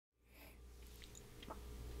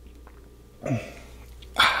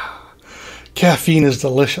Caffeine is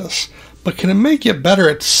delicious, but can it make you better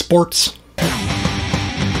at sports?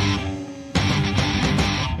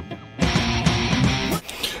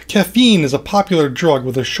 Caffeine is a popular drug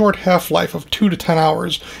with a short half-life of 2 to 10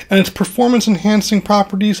 hours, and its performance-enhancing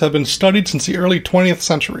properties have been studied since the early 20th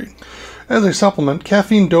century. As a supplement,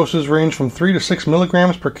 caffeine doses range from 3 to 6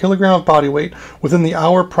 milligrams per kilogram of body weight within the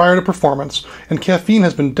hour prior to performance, and caffeine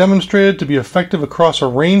has been demonstrated to be effective across a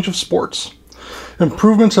range of sports.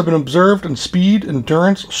 Improvements have been observed in speed,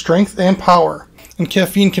 endurance, strength, and power. And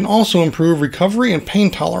caffeine can also improve recovery and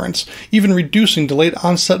pain tolerance, even reducing delayed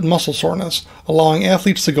onset muscle soreness, allowing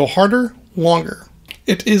athletes to go harder, longer.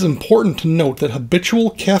 It is important to note that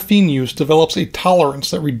habitual caffeine use develops a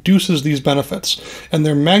tolerance that reduces these benefits, and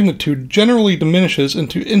their magnitude generally diminishes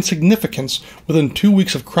into insignificance within 2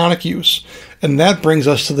 weeks of chronic use. And that brings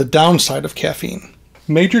us to the downside of caffeine.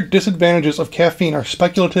 Major disadvantages of caffeine are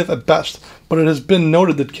speculative at best, but it has been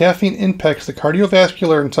noted that caffeine impacts the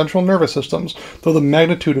cardiovascular and central nervous systems, though the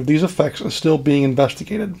magnitude of these effects is still being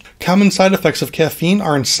investigated. Common side effects of caffeine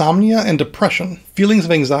are insomnia and depression. Feelings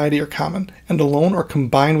of anxiety are common, and alone or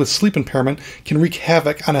combined with sleep impairment can wreak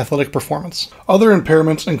havoc on athletic performance. Other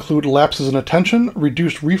impairments include lapses in attention,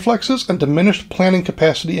 reduced reflexes, and diminished planning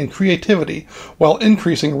capacity and creativity, while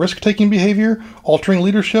increasing risk-taking behavior, altering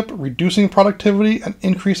leadership, reducing productivity, and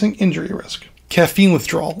increasing injury risk. Caffeine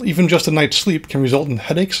withdrawal, even just a night's sleep, can result in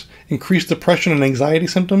headaches, increased depression and anxiety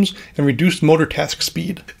symptoms, and reduced motor task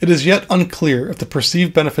speed. It is yet unclear if the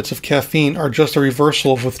perceived benefits of caffeine are just a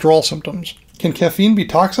reversal of withdrawal symptoms. Can caffeine be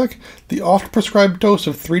toxic? The oft-prescribed dose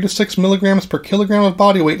of 3 to 6 milligrams per kilogram of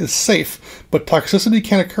body weight is safe, but toxicity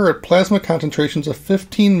can occur at plasma concentrations of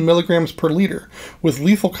 15 milligrams per liter, with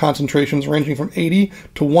lethal concentrations ranging from 80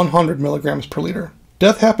 to 100 milligrams per liter.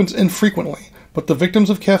 Death happens infrequently, but the victims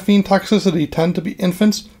of caffeine toxicity tend to be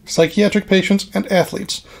infants, psychiatric patients, and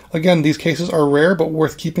athletes. Again, these cases are rare but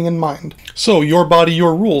worth keeping in mind. So, your body,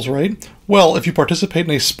 your rules, right? Well, if you participate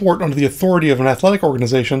in a sport under the authority of an athletic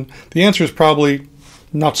organization, the answer is probably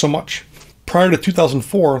not so much. Prior to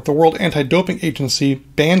 2004, the World Anti-Doping Agency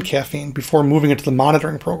banned caffeine before moving into the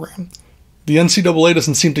monitoring program. The NCAA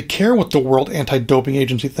doesn't seem to care what the World Anti-Doping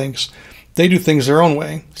Agency thinks. They do things their own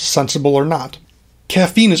way, sensible or not.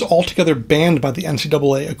 Caffeine is altogether banned by the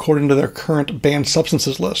NCAA according to their current banned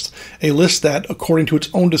substances list, a list that, according to its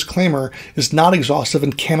own disclaimer, is not exhaustive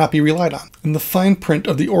and cannot be relied on. In the fine print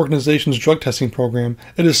of the organization's drug testing program,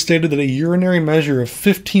 it is stated that a urinary measure of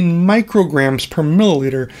 15 micrograms per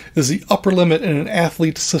milliliter is the upper limit in an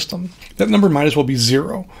athlete's system. That number might as well be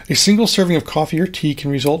zero. A single serving of coffee or tea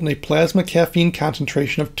can result in a plasma caffeine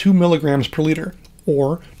concentration of 2 milligrams per liter,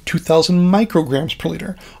 or 2,000 micrograms per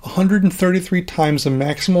liter, 133 times the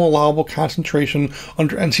maximal allowable concentration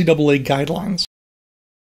under NCAA guidelines.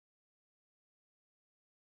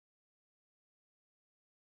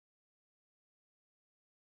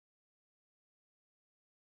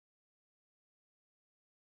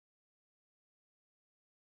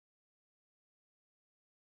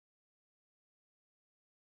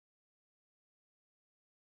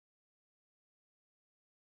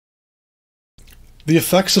 The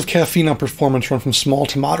effects of caffeine on performance run from small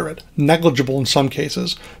to moderate, negligible in some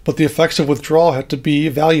cases, but the effects of withdrawal have to be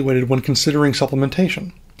evaluated when considering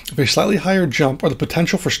supplementation. If a slightly higher jump or the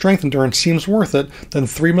potential for strength endurance seems worth it, then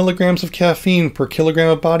 3 milligrams of caffeine per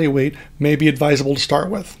kilogram of body weight may be advisable to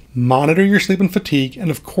start with. Monitor your sleep and fatigue,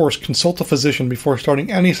 and of course consult a physician before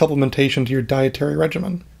starting any supplementation to your dietary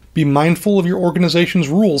regimen. Be mindful of your organization's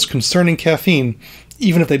rules concerning caffeine,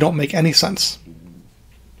 even if they don't make any sense.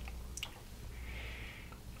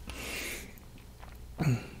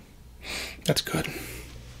 That's good.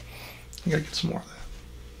 I gotta get some more of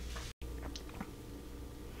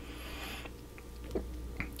that.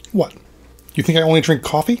 What? You think I only drink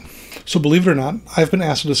coffee? So believe it or not, I've been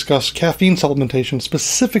asked to discuss caffeine supplementation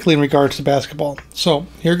specifically in regards to basketball. So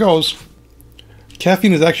here goes.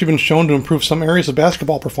 Caffeine has actually been shown to improve some areas of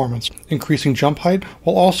basketball performance, increasing jump height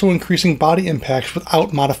while also increasing body impacts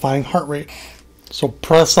without modifying heart rate. So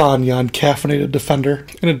press on, you uncaffeinated defender.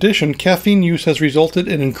 In addition, caffeine use has resulted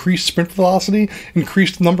in increased sprint velocity,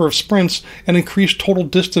 increased number of sprints, and increased total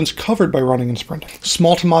distance covered by running and sprinting.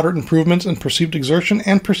 Small to moderate improvements in perceived exertion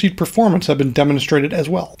and perceived performance have been demonstrated as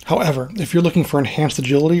well. However, if you're looking for enhanced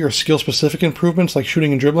agility or skill-specific improvements like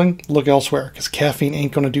shooting and dribbling, look elsewhere, because caffeine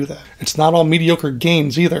ain't going to do that. It's not all mediocre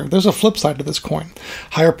gains either. There's a flip side to this coin.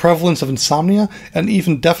 Higher prevalence of insomnia and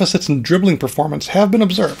even deficits in dribbling performance have been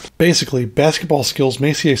observed. Basically, basketball basketball skills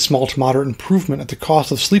may see a small to moderate improvement at the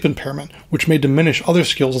cost of sleep impairment, which may diminish other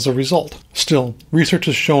skills as a result. Still, research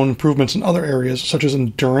has shown improvements in other areas such as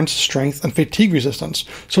endurance, strength, and fatigue resistance,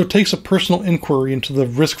 so it takes a personal inquiry into the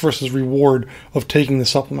risk versus reward of taking the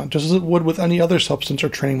supplement, just as it would with any other substance or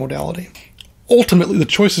training modality. Ultimately, the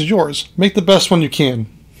choice is yours. Make the best one you can.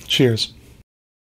 Cheers.